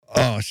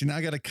see, now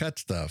I got to cut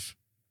stuff.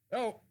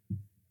 Oh,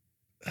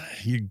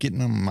 You're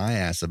getting on my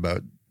ass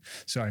about.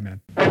 sorry,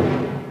 man.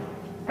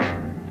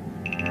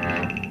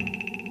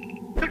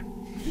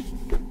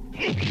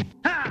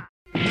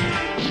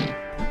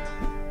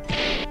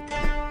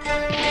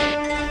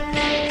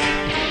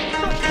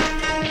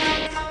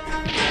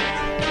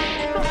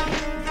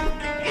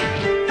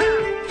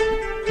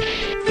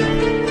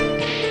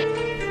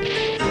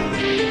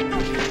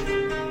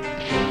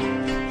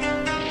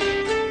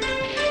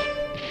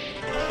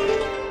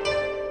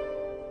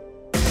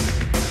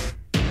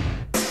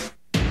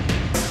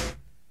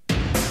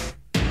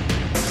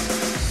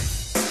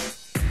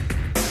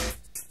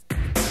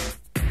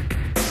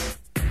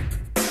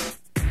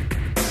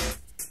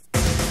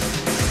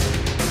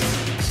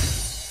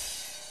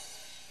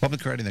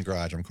 Public Karate in the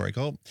Garage. I'm Corey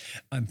Culp.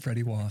 I'm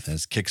Freddie Woff.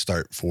 That's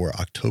Kickstart for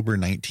October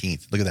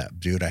 19th. Look at that,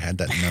 dude. I had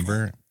that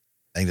number.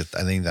 I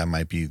think that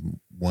might be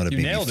one of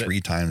maybe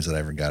 3 times that I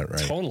ever got it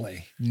right.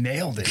 Totally.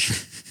 Nailed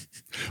it.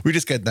 We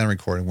just got done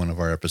recording one of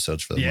our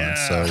episodes for the month.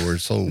 So we're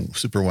so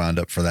super wound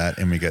up for that.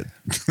 And we got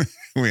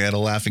we had a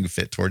laughing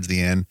fit towards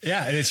the end.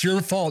 Yeah, and it's your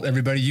fault,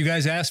 everybody. You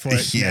guys asked for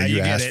it. Yeah,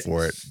 you asked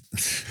for it.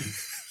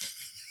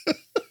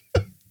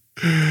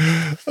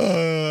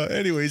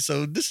 Anyway,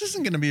 so this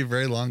isn't going to be a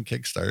very long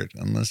Kickstart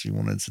unless you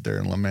want to sit there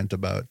and lament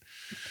about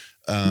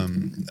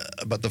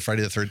the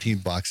Friday the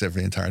 13th box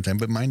every entire time.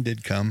 But mine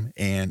did come,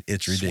 and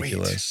it's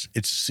ridiculous. Sweet.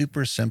 It's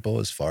super simple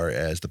as far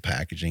as the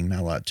packaging, not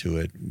a lot to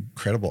it.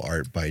 Incredible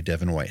art by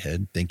Devin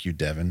Whitehead. Thank you,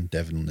 Devin.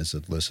 Devin is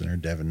a listener.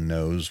 Devin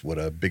knows what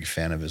a big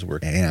fan of his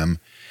work I am.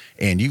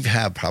 And you've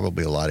had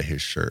probably a lot of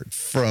his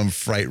shirts from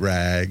Fright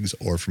Rags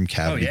or from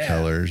Cavity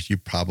Colors. You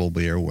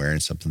probably are wearing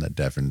something that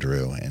Devin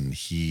drew, and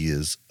he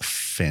is a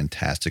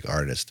fantastic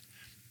artist.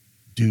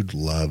 Dude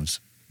loves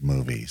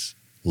movies.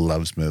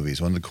 Loves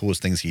movies. One of the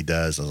coolest things he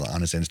does is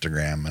on his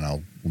Instagram, and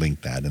I'll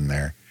link that in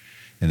there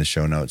in the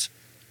show notes,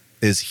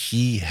 is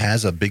he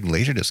has a big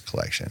Laserdisc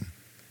collection,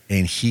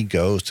 and he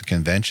goes to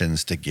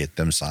conventions to get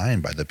them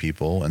signed by the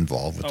people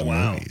involved with the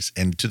movies.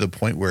 And to the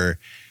point where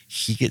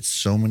he gets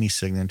so many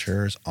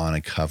signatures on a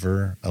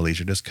cover, a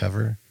Laserdisc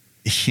cover,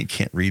 you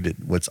can't read it.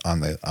 What's on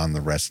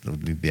the rest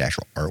of the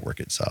actual artwork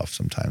itself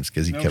sometimes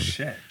because he covers.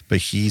 Shit. But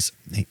he's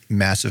a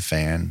massive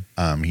fan.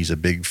 He's a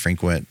big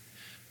frequent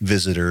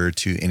visitor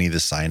to any of the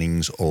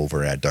signings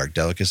over at Dark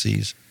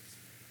Delicacies.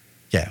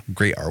 Yeah,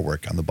 great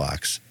artwork on the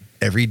box.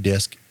 Every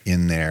disc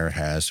in there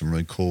has some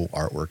really cool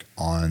artwork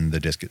on the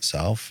disc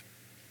itself.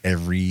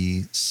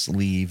 Every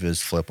sleeve is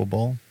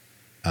flippable.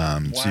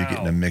 So you're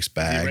getting a mixed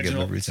bag of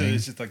everything. So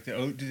is it like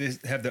do they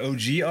have the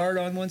OG art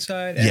on one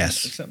side?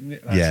 Yes.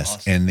 Yes.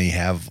 Awesome. And they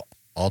have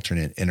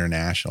alternate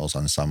internationals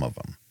on some of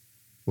them,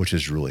 which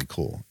is really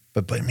cool.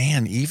 But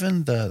man,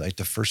 even the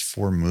first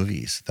 4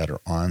 movies that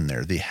are on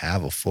there, they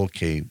have a full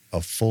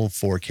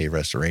 4K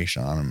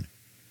restoration on them.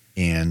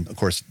 And of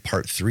course,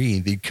 part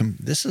 3, come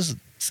on,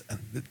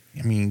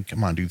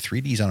 dude,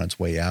 3D's on its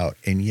way out.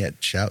 And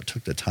yet Shout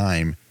took the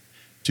time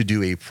to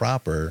do a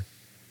proper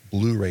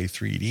Blu-ray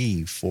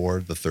 3D for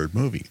the 3rd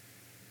movie.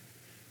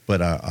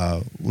 But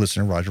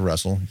listener Roger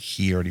Russell,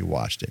 he already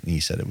watched it, and he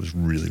said it was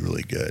really,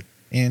 really good.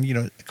 And,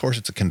 of course,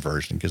 it's a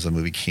conversion because the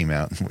movie came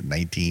out in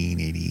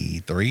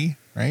 1983,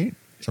 right?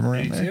 Somewhere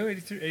around there.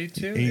 83,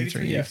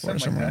 84,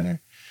 somewhere around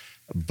there.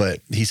 But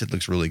he said it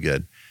looks really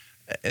good.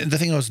 And the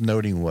thing I was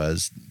noting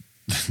was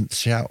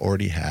Shout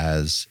already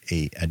has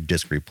a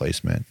disc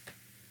replacement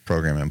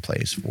program in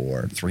place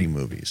for 3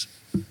 movies.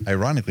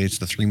 Ironically, it's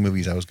the 3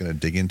 movies I was going to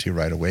dig into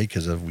right away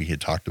because we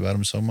had talked about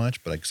them so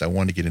much, but because I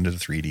wanted to get into the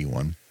 3D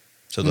one.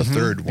 So the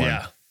third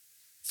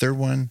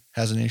one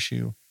has an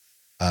issue.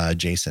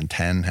 Jason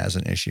 10 has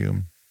an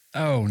issue.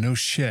 Oh, no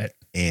shit.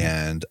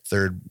 And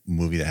third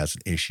movie that has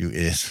an issue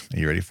is, are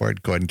you ready for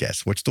it? Go ahead and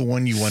guess. What's the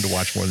one you wanted to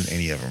watch more than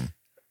any of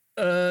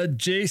them?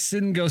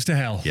 Jason Goes to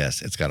Hell.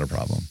 Yes, it's got a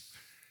problem.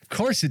 Of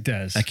course it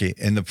does. Okay,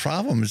 and the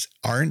problems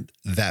aren't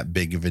that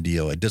big of a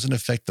deal. It doesn't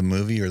affect the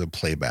movie or the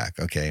playback,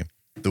 okay?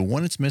 The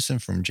one that's missing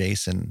from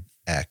Jason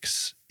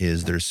X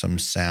is there's some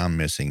sound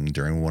missing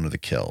during one of the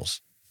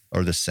kills,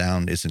 or the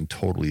sound isn't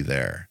totally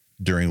there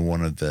during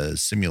one of the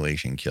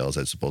simulation kills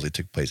that supposedly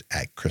took place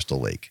at Crystal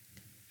Lake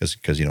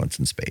because it's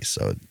in space.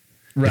 So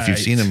if you've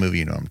seen the movie,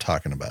 you know what I'm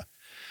talking about.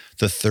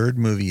 The third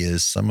movie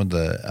is some of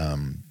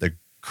the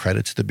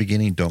credits at the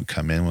beginning don't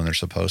come in when they're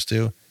supposed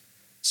to.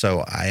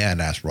 So I had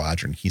asked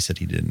Roger, and he said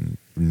he didn't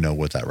know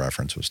what that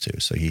reference was to.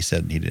 So he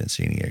said he didn't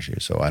see any issue.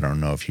 So I don't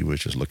know if he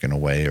was just looking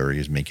away or he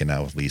was making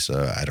out with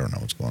Lisa. I don't know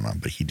what's going on,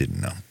 but he didn't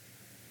know.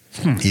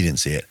 He didn't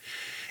see it.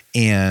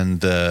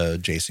 And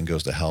Jason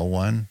Goes to Hell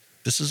one,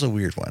 this is a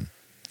weird one.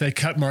 They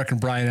cut Mark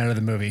and Brian out of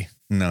the movie.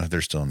 No,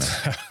 they're still in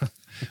there.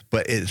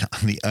 But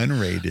on the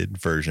unrated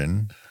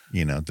version,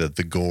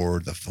 the gore,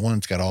 the one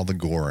that's got all the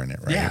gore in it,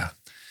 right? Yeah.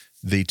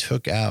 They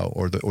took out,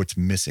 or what's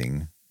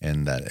missing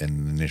in the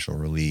initial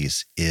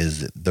release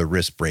is the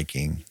wrist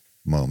breaking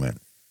moment.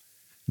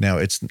 Now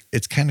it's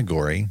kind of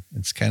gory.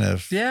 It's kind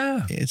of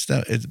but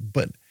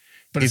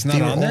it's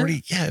not on there.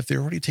 If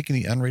they're already taking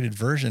the unrated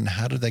version,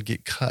 how did that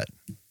get cut?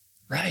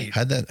 Right.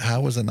 How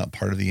was that not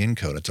part of the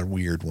encode? It's a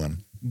weird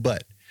one.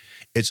 But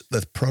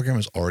the program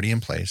is already in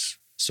place.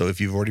 So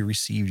if you've already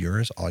received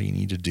yours, all you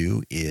need to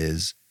do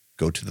is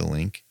go to the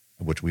link,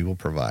 which we will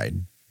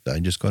provide.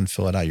 Just go and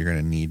fill it out. You're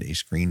going to need a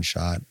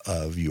screenshot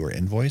of your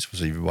invoice.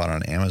 So if you bought it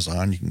on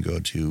Amazon, you can go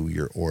to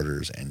your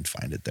orders and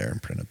find it there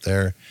and print it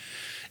there.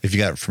 If you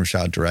got it from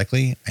Shout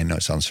directly, I know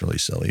it sounds really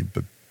silly,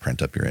 but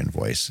print up your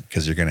invoice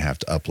because you're going to have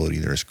to upload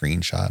either a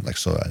screenshot, like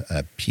so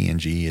a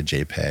PNG, a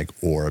JPEG,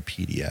 or a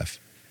PDF,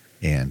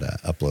 and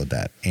upload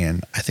that.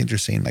 And I think they're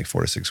saying like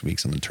 4 to 6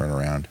 weeks on the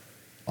turnaround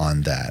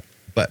on that.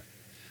 But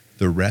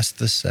the rest of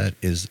the set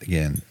is,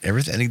 again,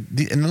 everything.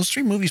 And those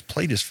 3 movies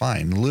played just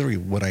fine. Literally,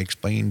 what I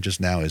explained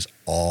just now is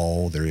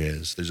all there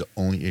is. There's the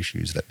only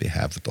issues that they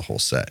have with the whole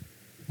set.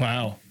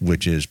 Wow.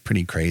 Which is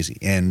pretty crazy.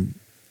 And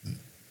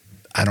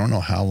I don't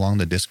know how long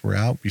the discs were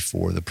out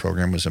before the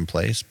program was in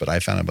place, but I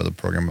found out about the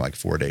program like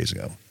 4 days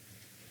ago.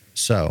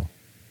 So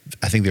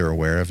I think they were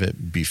aware of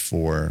it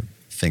before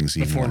things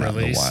even went out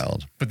in the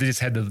wild. But they just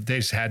had to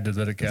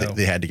let it go.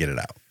 They had to get it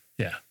out.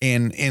 Yeah.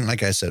 And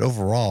like I said,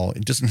 overall,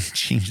 it doesn't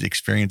change the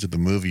experience of the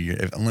movie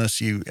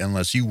unless you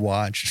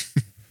watch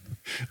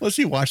unless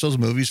you watch those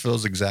movies for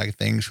those exact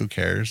things. Who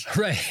cares?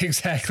 Right.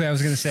 Exactly. I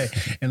was going to say,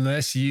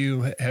 unless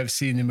you have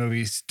seen the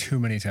movies too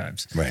many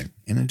times. Right.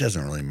 And it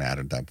doesn't really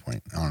matter at that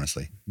point,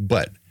 honestly.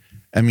 But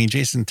I mean,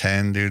 Jason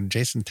 10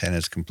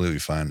 is completely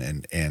fun.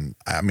 And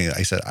I mean,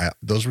 I said,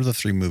 those were the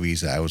 3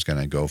 movies that I was going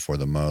to go for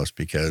the most,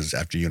 because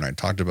after you and I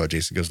talked about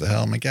Jason Goes to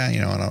Hell, I'm like,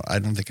 yeah, I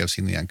don't think I've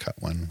seen the uncut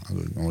one.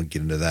 I'll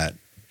get into that.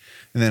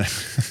 And then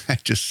I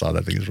just saw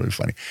that thing. It was really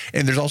funny.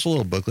 And there's also a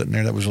little booklet in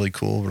there that was really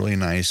cool, really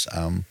nice.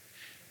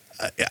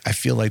 I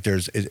feel like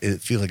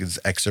it feels like it's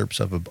excerpts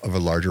of a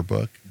larger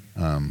book.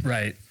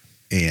 Right.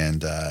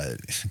 And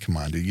come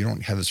on, dude, you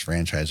don't have this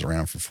franchise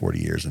around for 40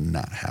 years and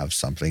not have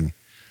something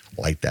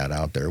like that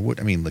out there.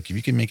 I mean, look, if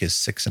you can make a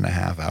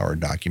 6.5-hour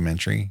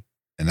documentary,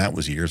 and that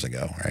was years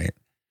ago, right?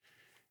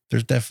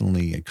 There's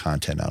definitely a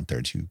content out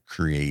there to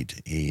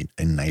create a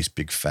nice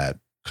big fat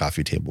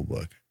coffee table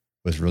book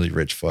with really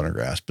rich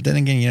photographs. But then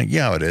again,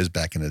 how it is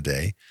back in the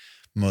day.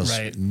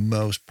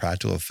 Most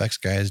practical effects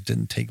guys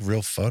didn't take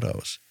real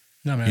photos.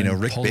 No, man,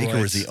 Rick Polaroids. Baker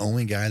was the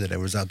only guy that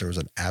was out there was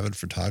an avid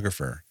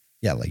photographer.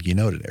 Yeah, like you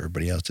noted,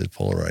 everybody else did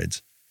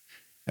Polaroids.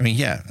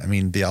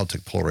 They all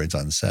took Polaroids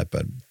on set,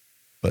 but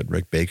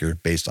Rick Baker,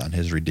 based on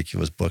his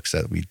ridiculous books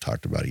that we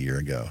talked about a year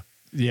ago,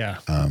 yeah,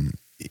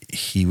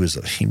 he was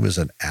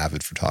an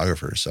avid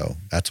photographer, so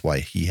that's why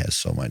he has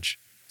such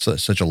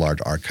a large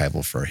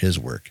archival for his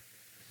work.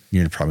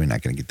 You're probably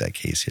not going to get that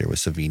case here with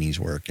Savini's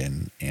work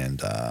and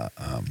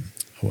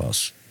who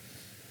else?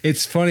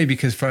 It's funny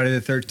because Friday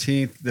the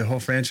 13th, the whole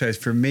franchise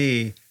for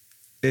me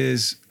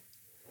is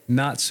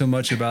not so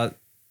much about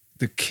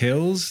the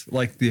kills,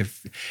 like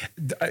it's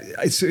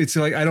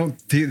like I don't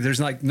think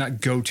there's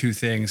not go-to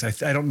things.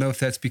 I don't know if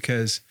that's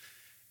because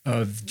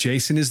of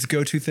Jason is the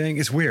go-to thing.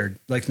 It's weird.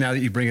 Like now that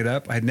you bring it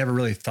up, I had never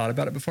really thought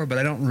about it before, but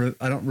I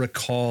don't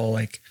recall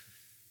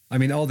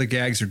all the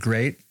gags are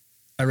great.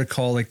 I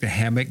recall like the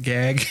hammock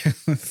gag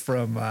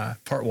from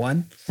part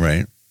 1.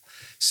 Right.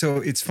 So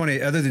it's funny.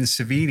 Other than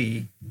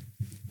Savini,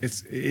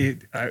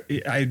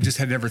 I just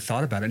had never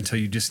thought about it until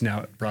you just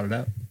now brought it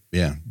up.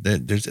 Yeah,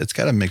 it's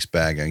got a mixed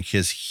bag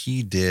because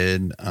he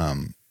did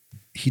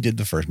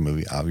the first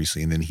movie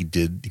obviously, and then he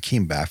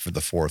came back for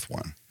the 4th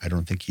one. I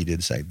don't think he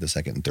did the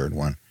 2nd and 3rd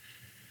one.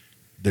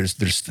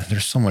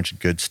 There's so much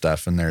good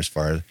stuff in there as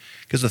far as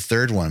because the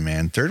 3rd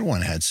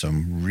one had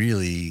some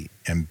really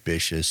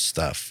ambitious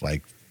stuff,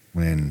 like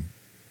when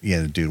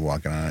the dude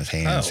walking on his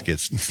hands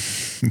gets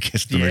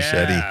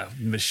the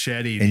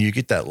machete, and you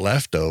get that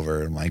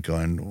leftover, and like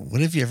going, what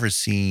have you ever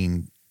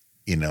seen?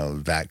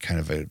 That kind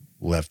of a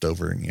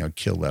leftover,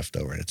 kill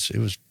leftover. It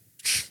was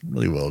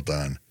really well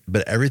done.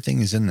 But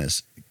everything is in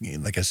this,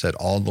 like I said,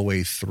 all the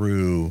way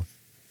through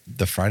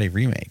the Friday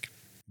remake.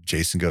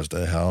 Jason Goes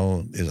to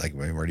Hell is like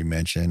we already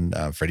mentioned.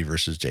 Freddy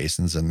versus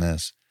Jason's in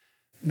this.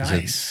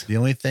 Nice. The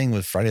only thing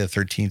with Friday the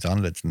 13th on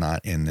it that's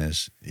not in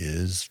this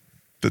is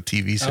the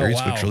TV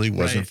series, which really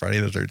wasn't Friday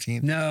the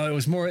 13th. No, it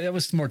was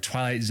more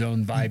Twilight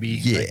Zone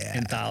vibey, like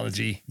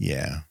anthology.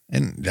 Yeah.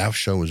 And that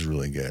show was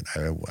really good.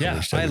 I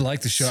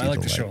like the show. I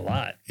like the show a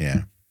lot.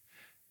 Yeah.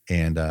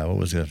 And what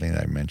was the other thing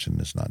that I mentioned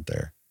that's not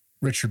there?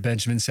 Richard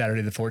Benjamin,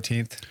 Saturday the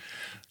 14th.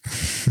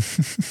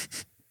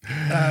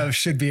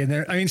 Should be in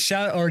there. I mean,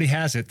 Shout already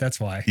has it. That's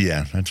why.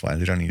 Yeah, that's why.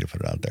 They don't need to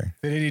put it out there.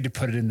 They need to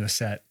put it in the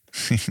set.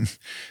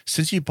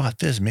 Since you bought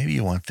this, maybe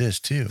you want this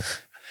too.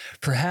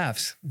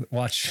 Perhaps.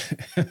 Watch.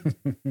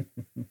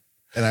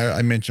 And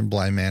I mentioned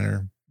Bly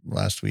Manor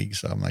last week,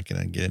 so I'm not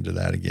going to get into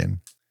that again.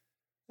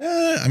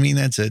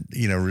 That's it.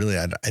 Really,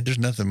 there's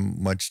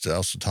nothing much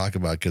else to talk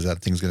about because that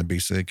thing's going to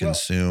basically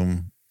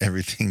consume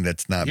everything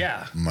that's not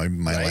my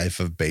life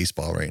of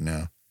baseball right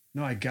now.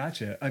 No, I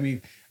gotcha. I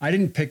mean, I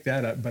didn't pick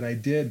that up, but I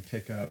did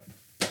pick up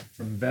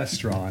from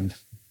Vestron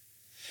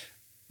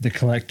the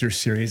collector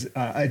series.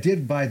 I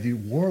did buy the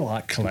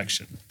Warlock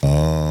collection.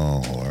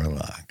 Oh,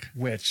 Warlock.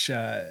 Which,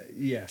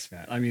 yes,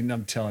 man. I mean,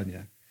 I'm telling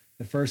you,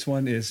 The first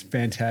one is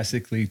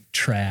fantastically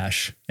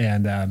trash,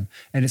 and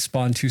it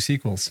spawned 2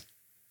 sequels.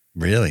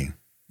 Really?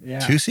 Yeah,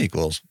 2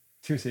 sequels.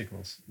 2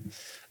 sequels.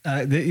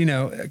 Kind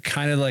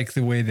of like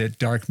the way that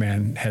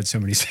Darkman had so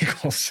many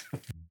sequels.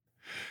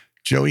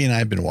 Joey and I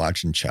have been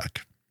watching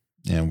Chuck,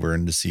 and we're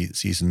into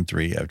season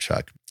 3 of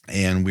Chuck.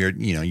 And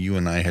you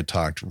and I had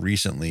talked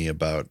recently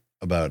about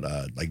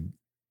like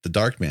the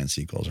Darkman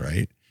sequels,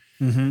 right?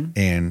 Mm-hmm.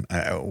 And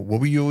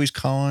what were you always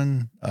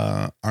calling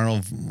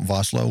Arnold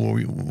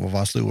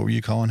Vosloo? What were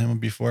you calling him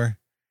before?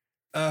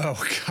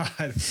 Oh God,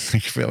 I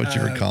forgot what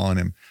you were calling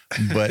him,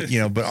 but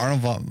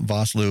Arnold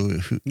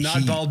Vosloo,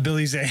 not Bald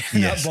Billy Zane,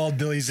 yes. Not Bald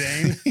Billy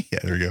Zane. Yeah,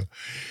 there we go.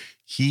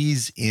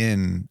 He's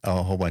in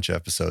a whole bunch of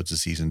episodes of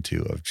season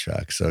 2 of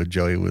Chuck. So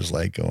Joey was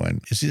like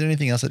going, is there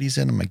anything else that he's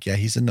in? I'm like, yeah,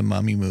 he's in the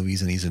Mummy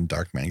movies and he's in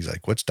Darkman. He's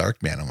like, what's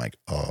Darkman? I'm like,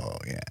 oh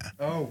yeah.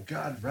 Oh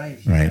God, right.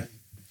 Right.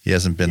 He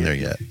hasn't been there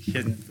yet.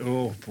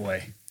 Oh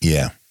boy.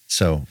 Yeah.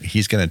 So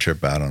he's going to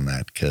trip out on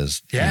that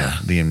because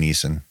Liam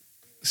Neeson.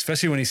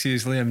 Especially when he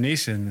sees Liam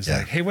Neeson. It's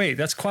like, hey, wait,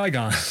 that's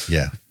Qui-Gon.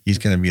 Yeah. He's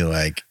going to be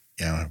like,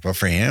 but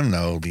for him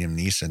though, Liam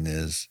Neeson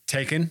is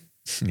Taken.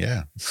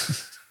 Yeah.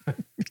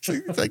 It's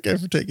that guy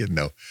for Taken.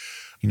 No.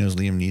 He knows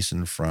Liam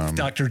Neeson from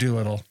Dr.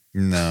 Dolittle.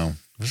 No.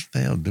 What's the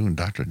hell doing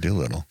Dr.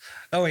 Dolittle?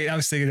 Oh wait, I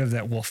was thinking of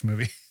that Wolf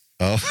movie.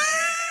 Oh.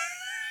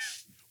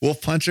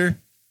 Wolf Puncher?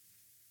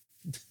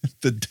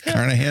 The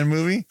Carnahan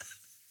movie?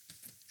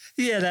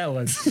 Yeah, that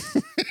one.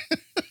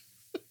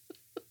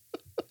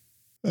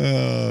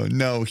 Oh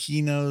no,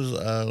 he knows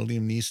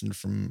Liam Neeson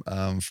from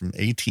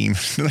A-Team,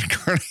 the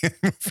Carnahan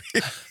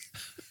movie.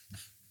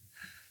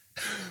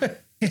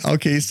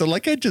 Okay, so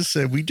like I just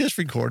said, we just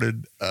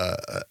recorded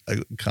a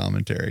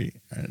commentary,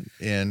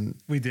 and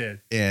we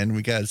did, and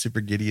we got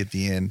super giddy at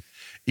the end,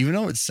 even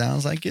though it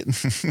sounds like it.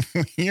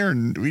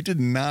 We did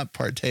not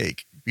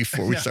partake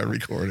before we started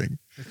recording.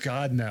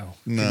 God, no.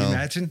 No. Can you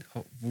imagine?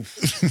 Oh,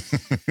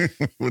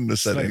 wouldn't have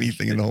said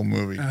anything in the whole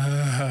movie.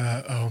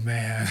 Oh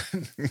man!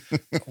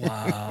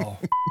 Wow.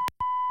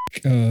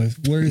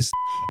 Where's?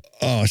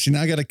 Oh, see,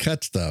 now I got to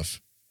cut stuff.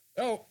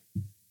 Oh,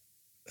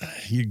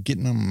 you're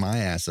getting on my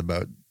ass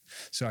about.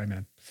 Sorry,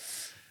 man.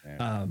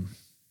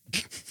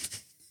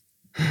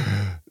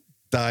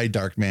 Die,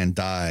 Darkman,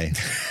 die.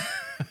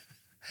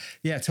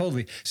 Yeah,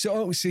 totally.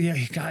 So yeah,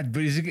 God,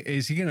 but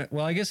is he gonna?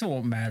 Well, I guess it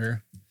won't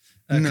matter.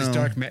 Because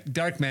No.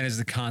 Darkman is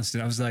the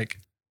constant. I was like,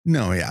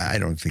 no, yeah, I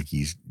don't think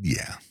he's.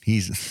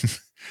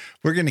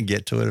 We're gonna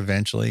get to it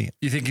eventually.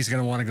 You think he's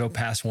gonna want to go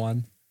past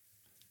 1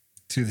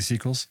 to the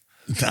sequels?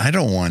 I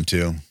don't want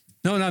to.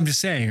 No, I'm just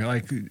saying,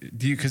 like,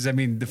 because I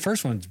mean, the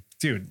first one,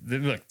 dude.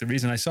 Look, the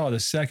reason I saw the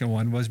second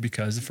one was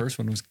because the first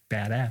one was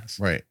badass,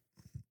 right?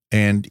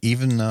 And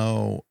even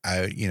though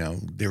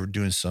they were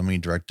doing so many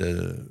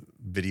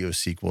direct-to-video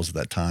sequels at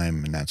that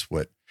time, and that's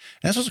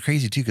what's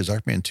crazy too, because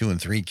Darkman 2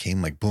 and 3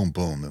 came like boom,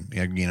 boom.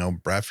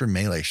 Bradford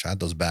Melee shot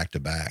those back to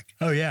back.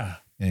 Oh yeah,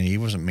 and he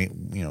wasn't, he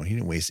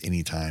didn't waste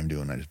any time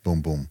doing that. Just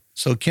boom, boom.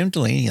 So Kim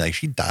Delaney, like,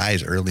 she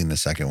dies early in the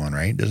second one,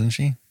 right? Doesn't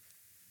she?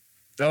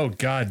 Oh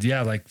God,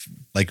 yeah, like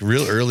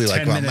real early.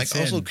 Like, well, I'm like,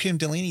 in. also Kim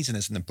Delaney's in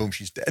this, and then boom,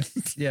 she's dead.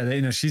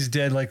 Yeah, she's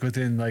dead like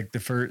within like the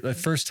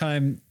first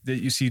time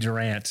that you see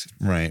Durant,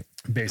 right?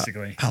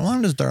 Basically. How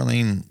long does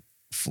Darlene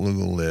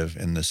Flugel live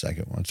in the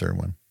third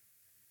one?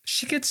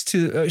 She gets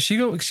to she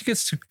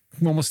gets to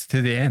almost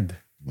to the end.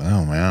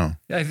 Wow.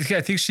 I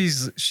think she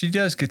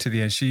does get to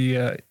the end.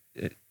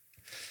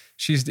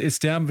 It's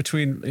down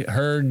between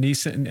her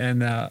Neeson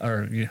and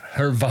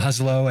her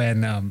Vosloo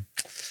and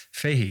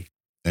Fahey.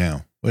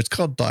 Yeah. Well, it's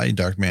called Die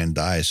Darkman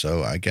Die,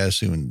 so I guess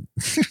soon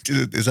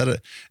is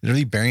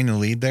he burying the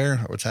lead there?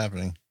 Or what's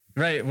happening?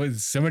 Right. Well,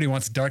 somebody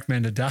wants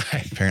Darkman to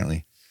die.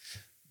 Apparently.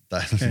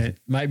 And it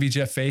might be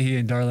Jeff Fahey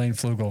and Darlene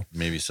Flugel.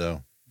 Maybe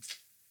so.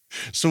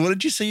 So what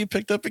did you say you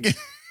picked up again?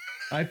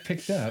 I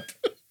picked up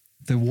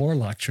the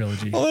Warlock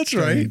trilogy. Oh, that's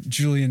right.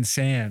 Julian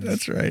Sands.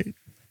 That's right.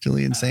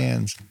 Julian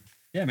Sands.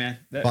 Yeah, man.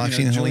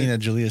 Boxing Helena,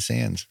 Julia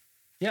Sands.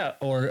 Yeah,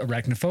 or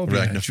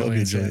Arachnophobia.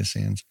 Julia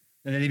Sands.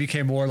 And then he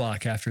became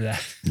Warlock after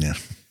that. Yeah.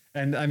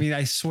 And I mean,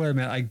 I swear,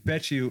 man, I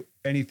bet you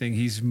anything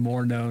he's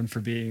more known for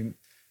being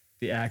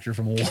the actor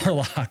from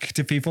Warlock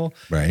to people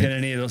than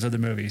any of those other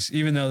movies,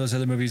 even though those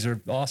other movies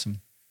are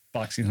awesome.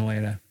 Boxing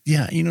Helena.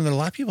 Yeah, a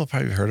lot of people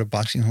probably heard of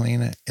Boxing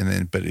Helena,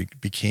 but it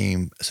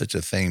became such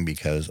a thing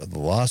because of the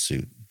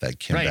lawsuit that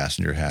Kim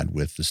Basinger had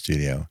with the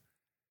studio.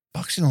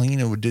 Boxing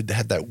Helena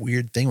had that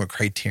weird thing with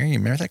Criterion.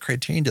 Remember that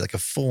Criterion did like a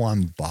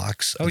full-on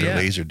box of their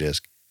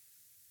Laserdisc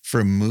for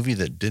a movie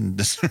that didn't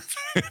deserve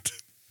it.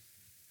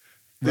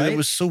 Right? It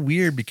was so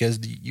weird because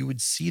you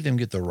would see them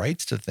get the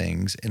rights to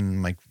things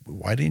and like,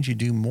 why didn't you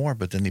do more?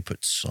 But then they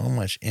put so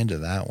much into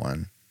that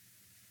one.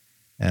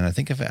 And I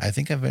think I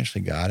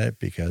eventually got it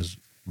because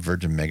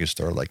Virgin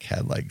Megastore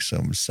had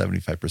some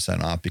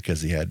 75% off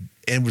because and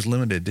it was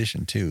limited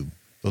edition too.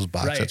 Those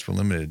box sets were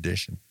limited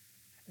edition.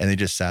 And they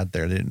just sat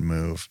there, they didn't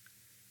move.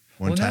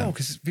 No,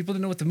 because people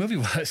didn't know what the movie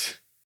was.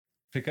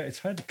 It's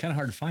kind of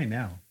hard to find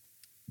now.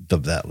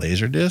 That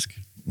Laserdisc?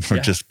 Or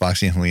just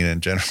Boxing Helena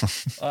in general?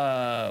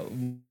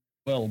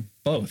 Well,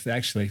 both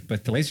actually,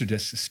 but the laser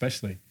disc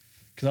especially,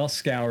 because I'll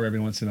scour every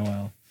once in a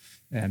while.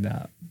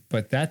 And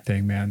but that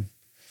thing, man.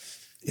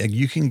 Yeah,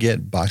 you can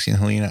get Boxing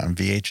Helena on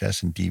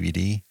VHS and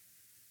DVD.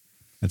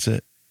 That's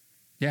it.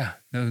 Yeah,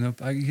 no,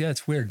 yeah,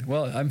 it's weird.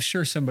 Well, I'm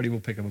sure somebody will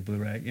pick up a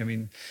Blu-ray. I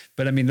mean,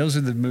 those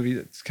are the movies.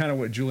 It's kind of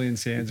what Julian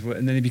Sands,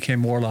 and then he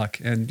became Warlock,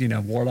 and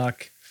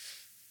Warlock.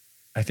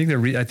 I think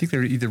they're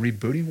either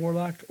rebooting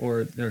Warlock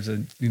or there's a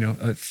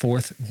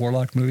fourth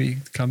Warlock movie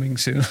coming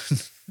soon.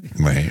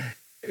 Right.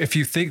 If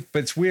you think, but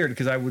it's weird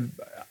because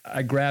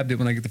I grabbed it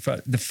when I get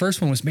the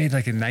first one was made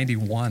like in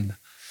 91.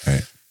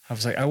 Right. I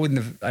was like,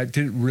 I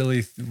didn't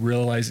really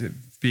realize it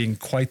being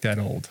quite that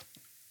old.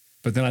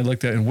 But then I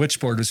looked at it, and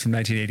Witchboard was from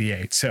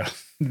 1988. So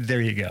there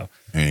you go.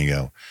 There you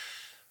go. All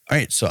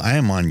right. So I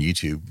am on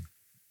YouTube.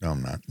 No,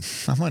 I'm not.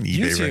 I'm on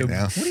eBay YouTube, right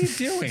now. What are you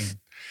doing?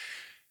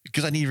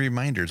 Because I need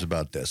reminders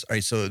about this. All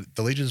right. So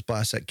the Laserdisc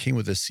box set came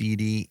with a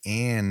CD,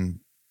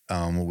 and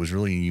what was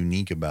really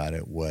unique about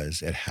it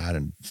was it had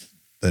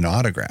an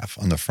autograph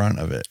on the front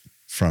of it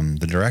from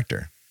the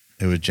director.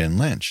 It was Jen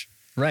Lynch.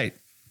 Right.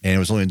 And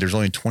there's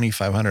only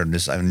 2,500.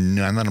 This, I'm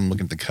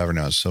looking at the cover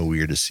now. It's so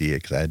weird to see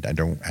it because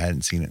I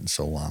hadn't seen it in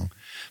so long.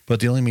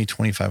 But they only made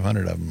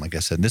 2,500 of them. Like I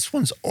said, this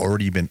one's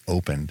already been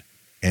opened,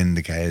 and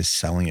the guy is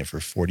selling it for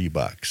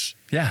 $40.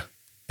 Yeah.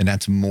 And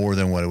that's more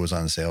than what it was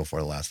on sale for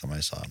the last time I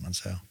saw it on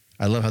sale.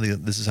 I love how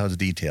this is how it's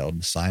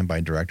detailed, signed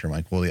by director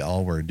Mike Woolley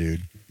Allward,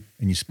 dude.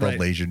 And you spelled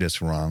Laserdisc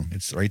wrong.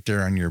 It's right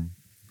there on your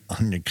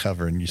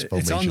cover, and you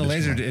spelled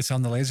Laserdisc wrong. It's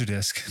on the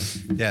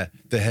Laserdisc. Yeah.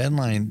 The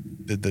headline,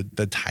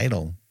 the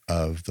title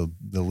of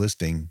the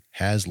listing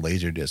has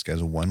Laserdisc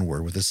as one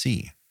word with a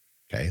C.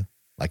 Okay.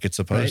 Like it's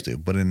supposed to.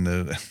 But in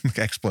the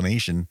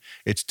explanation,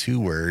 it's two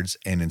words,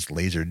 and it's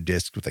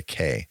Laserdisc with a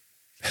K.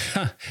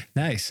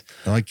 Nice.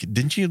 Like,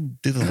 didn't you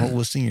do the whole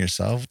listing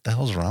yourself? What the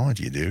hell's wrong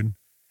with you, dude?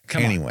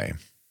 Anyway.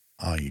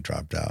 Oh, you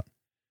dropped out.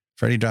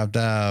 Freddie dropped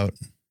out.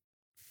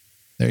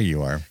 There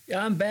you are.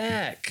 I'm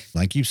back.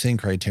 I keep saying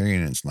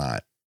Criterion, and it's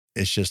not.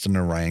 It's just an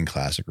Orion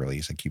Classic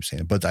release. I keep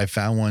saying it. But I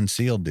found one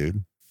sealed,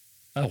 dude.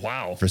 Oh,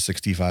 wow. For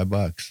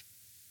 $65.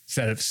 Is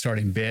that a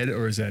starting bid,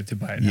 or is that to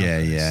buy it now?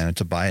 Yeah.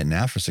 To buy it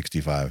now for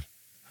 $65.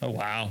 Oh,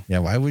 wow. Yeah,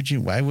 why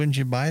wouldn't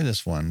you buy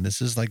this one?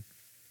 This is like,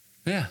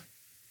 yeah.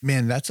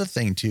 Man, that's a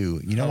thing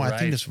too. You know, I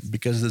think this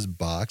because of this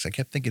box, I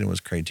kept thinking it was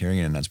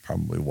Criterion, and that's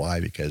probably why,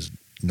 because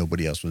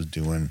nobody else was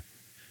doing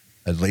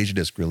a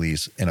Laserdisc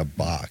release in a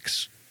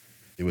box.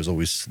 It was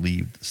always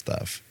sleeved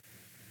stuff.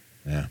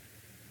 Yeah.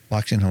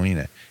 Boxing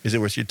Helena. Is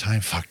it worth your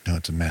time? Fuck no,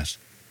 it's a mess.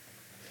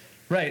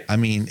 Right. I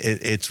mean,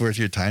 it's worth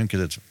your time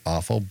because it's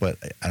awful, but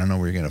I don't know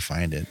where you're going to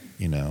find it.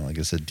 You know, like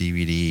I said,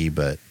 DVD,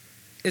 but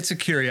it's a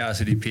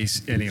curiosity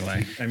piece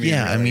anyway. I mean,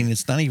 yeah, really. I mean,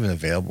 it's not even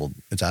available.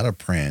 It's out of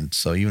print.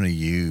 So even a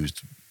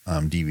used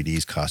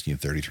DVDs costing you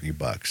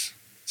 $33.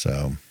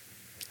 So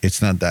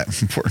it's not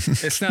that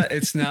important.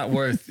 It's not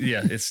worth.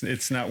 Yeah,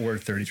 it's not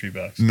worth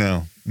 $33.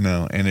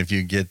 No. And if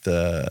you get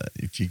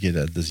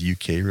this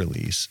UK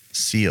release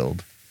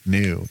sealed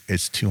new,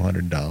 it's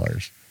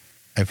 $200.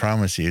 I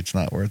promise you, it's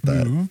not worth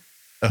that. Mm-hmm.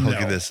 Oh,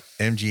 look at this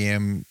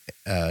MGM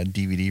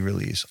DVD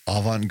release,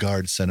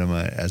 Avant-Garde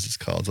Cinema, as it's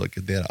called. Look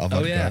at that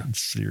Avant-Garde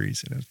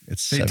series.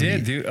 It's they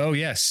did, dude. Oh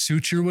yeah,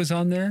 Suture was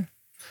on there.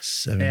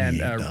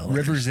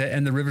 $78.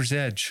 And the River's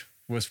Edge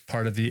was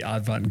part of the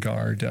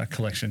Avant-Garde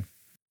collection.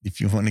 If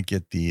you want to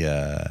get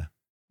the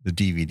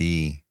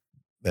DVD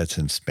that's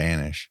in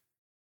Spanish,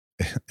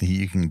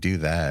 you can do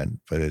that,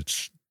 but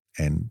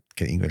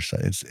get English.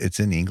 It's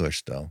in English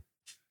still.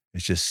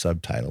 It's just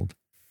subtitled.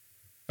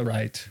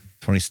 Right.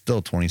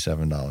 Still $27.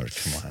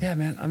 Come on. Yeah,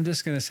 man. I'm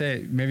just gonna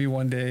say, maybe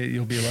one day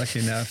you'll be lucky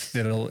enough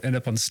that it'll end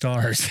up on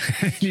Stars,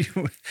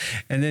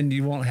 and then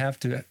you won't have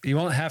to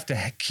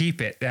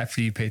keep it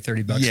after you pay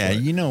 $30. Yeah, for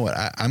it. You know what?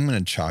 I'm gonna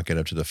chalk it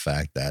up to the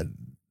fact that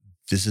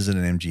this isn't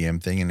an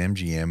MGM thing, and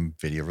MGM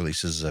video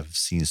releases have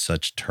seen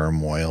such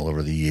turmoil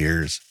over the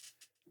years.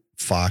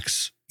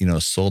 Fox,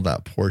 sold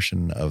that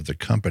portion of the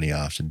company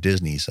off to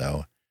Disney,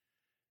 so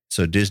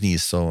Disney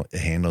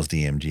handles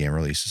the MGM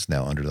releases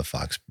now under the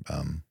Fox.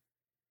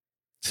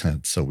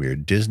 It's so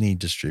weird. Disney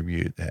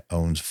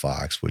owns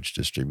Fox, which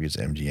distributes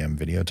MGM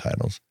video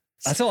titles.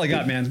 That's all I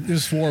got, man.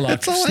 This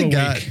Warlock. That's all I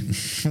got.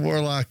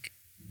 Warlock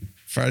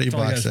Friday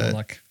box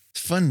set.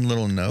 Fun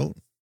little note.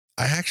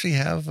 I actually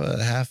have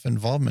a half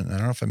involvement. I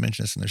don't know if I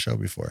mentioned this in the show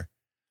before.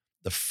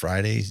 The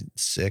Friday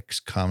 6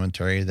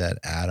 commentary that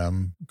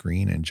Adam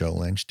Green and Joe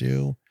Lynch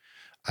do.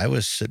 I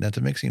was sitting at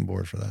the mixing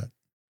board for that.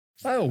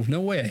 Oh,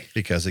 no way.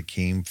 Because it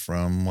came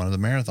from one of the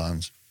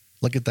marathons.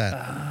 Look at that.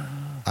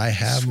 I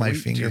have my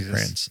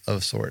fingerprints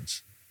of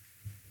sorts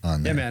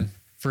on there. Yeah, man.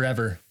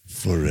 Forever.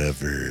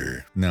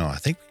 No, I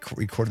think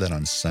we recorded that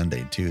on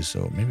Sunday too.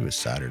 So maybe it was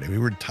Saturday. We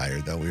were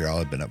tired though. We all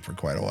had been up for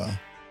quite a while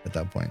at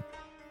that point.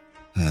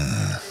 All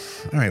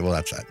right. Well,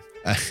 that's that.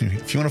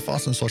 If you want to follow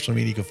us on social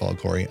media, you can follow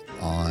Corey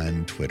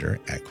on Twitter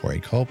at Corey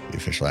Culp, the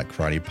official at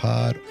Karate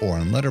Pod, or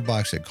on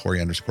Letterboxd at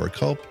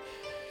Corey_Culp.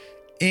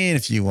 And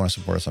if you want to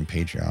support us on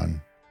Patreon,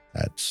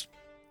 that's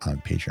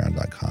on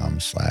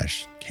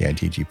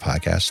patreon.com/KITG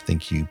podcast.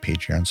 Thank you,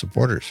 Patreon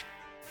supporters.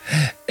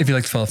 If you'd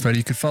like to follow Freddie,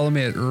 you could follow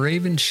me at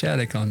Raven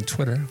Shattuck on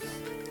Twitter,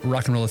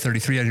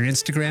 Rock'n'Roller33 on your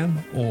Instagram,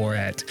 or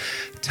at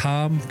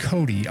Tom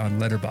Cody on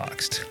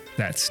Letterboxd.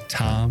 That's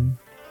Tom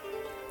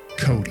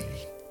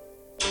Cody.